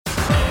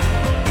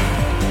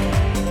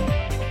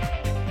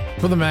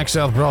For the Max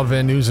South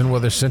Broadband News and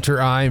Weather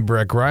Center, I'm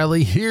Breck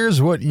Riley.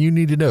 Here's what you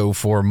need to know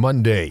for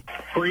Monday.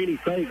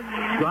 Freeney fake,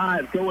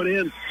 drives, going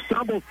in,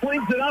 stumbles,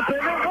 flings it up, and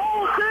it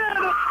rolls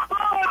in. With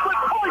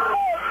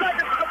 0.4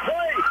 seconds to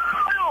play.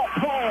 Foul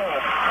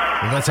call.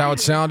 And that's how it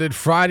sounded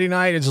Friday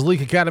night as Leake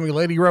Academy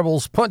Lady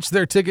Rebels punched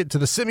their ticket to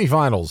the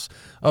semifinals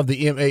of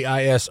the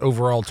MAIS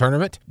overall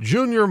tournament.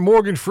 Junior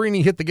Morgan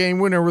Freeney hit the game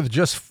winner with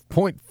just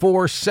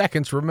 0.4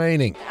 seconds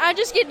remaining. I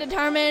just get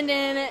determined,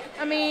 and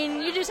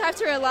you just have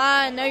to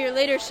rely and know your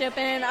leadership,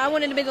 and I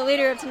wanted to be the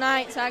leader of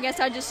tonight, so I guess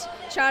I just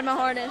tried my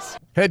hardest.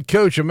 Head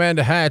coach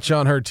Amanda Hatch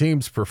on her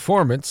team's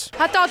performance.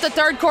 I thought the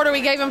third quarter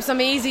we gave them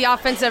some easy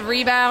offensive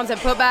rebounds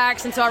and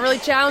putbacks, and so I really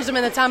challenged them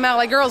in the timeout.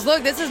 Like, girls,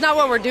 look, this is not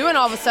what we're doing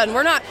all of a sudden.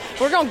 We're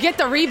going to get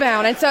the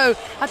rebound. And so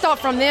I thought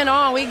from then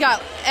on we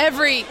got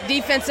every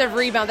defensive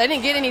rebound. They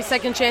didn't get any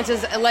second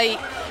chances late,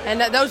 and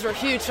those were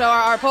huge. So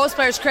our post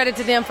players, credit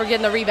to them for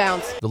getting the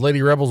rebounds. The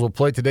Lady Rebels will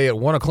play today at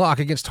 1 o'clock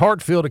against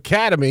Hartfield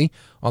Academy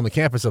on the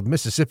campus of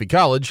Mississippi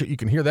College. You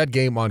can hear that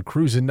game on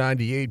Cruisin'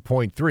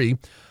 98.3.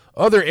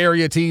 Other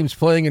area teams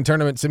playing in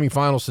tournament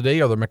semifinals today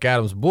are the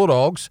McAdams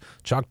Bulldogs,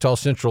 Choctaw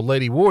Central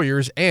Lady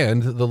Warriors,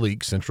 and the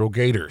Leake Central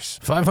Gators.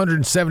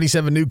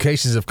 577 new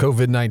cases of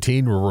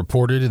COVID-19 were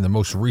reported in the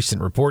most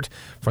recent report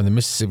from the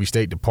Mississippi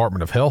State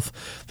Department of Health.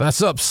 That's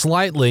up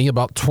slightly,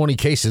 about 20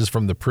 cases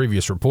from the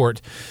previous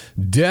report.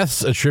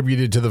 Deaths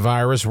attributed to the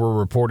virus were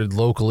reported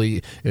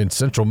locally in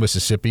central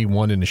Mississippi,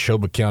 one in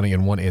Neshoba County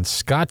and one in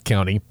Scott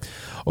County.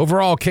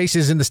 Overall,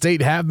 cases in the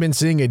state have been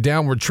seeing a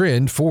downward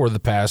trend for the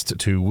past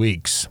 2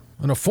 weeks.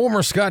 And a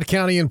former Scott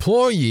County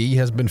employee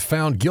has been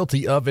found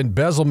guilty of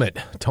embezzlement.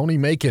 Tony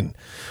Macon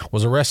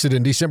was arrested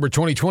in December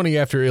 2020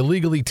 after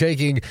illegally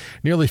taking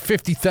nearly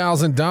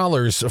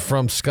 $50,000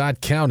 from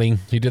Scott County.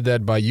 He did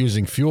that by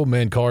using fuel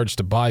man cards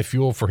to buy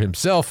fuel for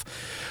himself.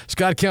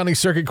 Scott County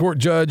Circuit Court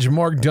Judge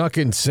Mark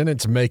Duncan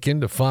sentenced Macon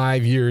to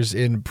 5 years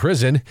in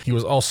prison. He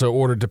was also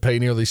ordered to pay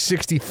nearly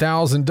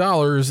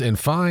 $60,000 in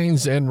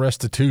fines and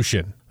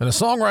restitution. And a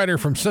songwriter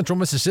from Central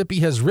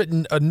Mississippi has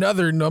written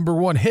another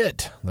 #1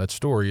 hit. That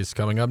story is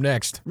coming up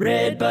next.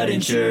 Redbud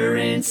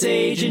Insurance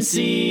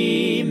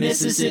Agency,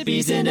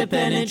 Mississippi's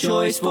independent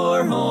choice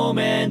for home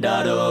and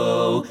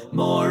auto.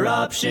 More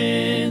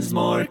options,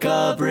 more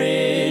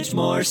coverage,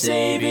 more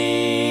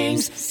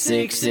savings.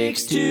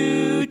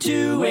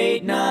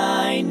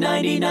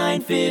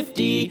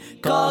 662-289-9950.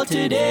 Call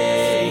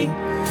today.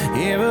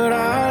 Yeah, but all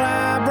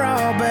I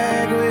brought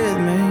back with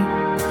me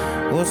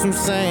was some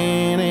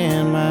sand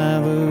in my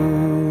boots.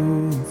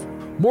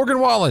 Morgan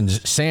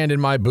Wallen's Sand in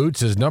My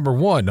Boots is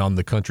 #1 on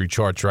the country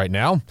charts right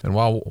now. And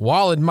while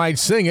Wallen might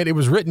sing it, it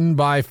was written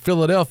by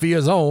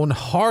Philadelphia's own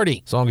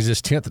Hardy. The song is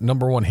his 10th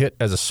 #1 hit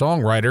as a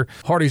songwriter.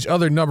 Hardy's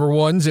other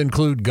 #1s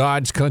include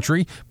God's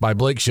Country by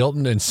Blake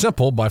Shelton and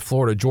Simple by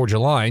Florida Georgia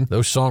Line.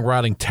 Those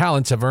songwriting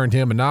talents have earned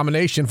him a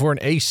nomination for an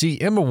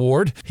ACM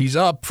Award. He's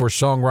up for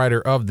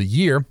Songwriter of the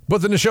Year.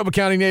 But the Neshoba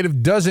County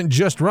native doesn't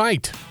just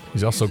write.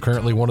 He's also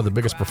currently one of the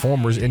biggest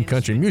performers in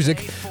country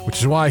music,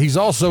 which is why he's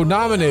also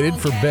nominated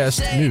for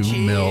Best New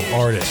Male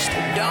Artist.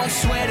 Don't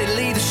sweat it,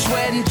 leave the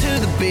sweating to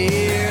the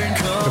beard.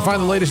 You can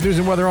find the latest news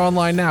and weather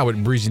online now at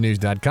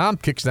breezynews.com,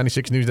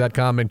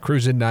 kicks96news.com, and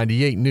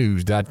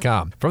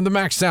cruisin98news.com. From the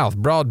Max South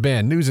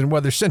Broadband News and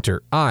Weather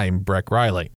Center, I'm Breck Riley.